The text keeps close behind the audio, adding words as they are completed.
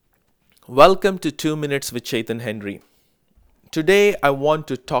Welcome to 2 Minutes with Chetan Henry. Today I want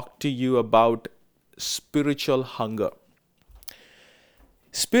to talk to you about spiritual hunger.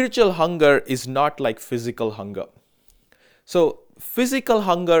 Spiritual hunger is not like physical hunger. So, physical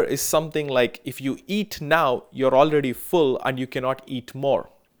hunger is something like if you eat now, you're already full and you cannot eat more.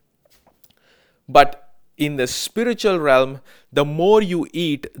 But in the spiritual realm, the more you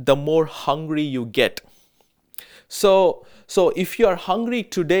eat, the more hungry you get. So if you are hungry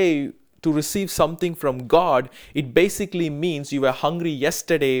today to receive something from God, it basically means you were hungry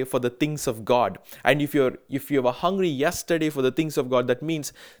yesterday for the things of God. And if you were hungry yesterday for the things of God, that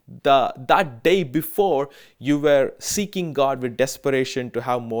means that day before you were seeking God with desperation to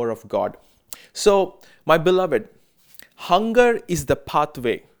have more of God. So, my beloved, hunger is the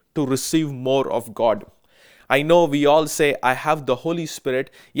pathway to receive more of God. I know we all say, I have the Holy Spirit.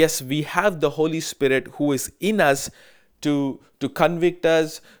 Yes, we have the Holy Spirit who is in us to convict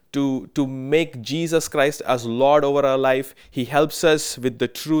us, to make Jesus Christ as Lord over our life. He helps us with the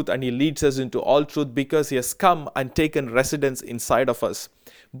truth and He leads us into all truth because He has come and taken residence inside of us.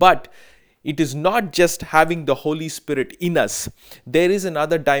 But it is not just having the Holy Spirit in us. There is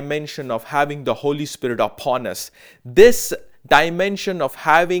another dimension of having the Holy Spirit upon us. This dimension of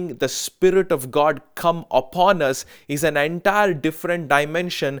having the Spirit of God come upon us is an entire different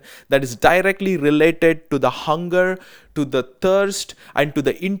dimension that is directly related to the hunger, to the thirst, and to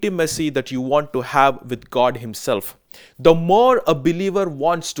the intimacy that you want to have with God Himself. The more a believer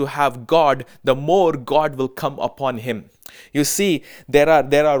wants to have God, the more God will come upon him. You see, there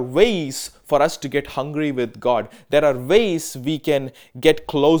are ways for us to get hungry with God. There are ways we can get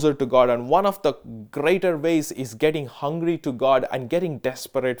closer to God. And one of the greater ways is getting hungry to God and getting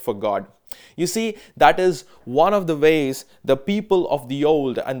desperate for God. You see, that is one of the ways the people of the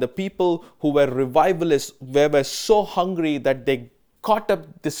old and the people who were revivalists were so hungry that they caught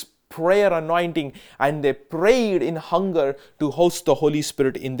up this prayer anointing and they prayed in hunger to host the Holy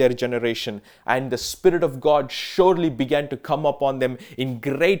Spirit in their generation, and the Spirit of God surely began to come upon them in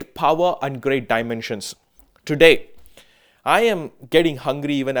great power and great dimensions. Today I am getting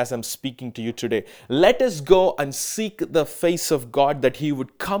hungry even as I'm speaking to you today. Let us go and seek the face of God, that He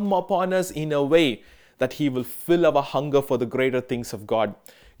would come upon us in a way that He will fill our hunger for the greater things of God.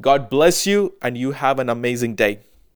 God bless you, and you have an amazing day.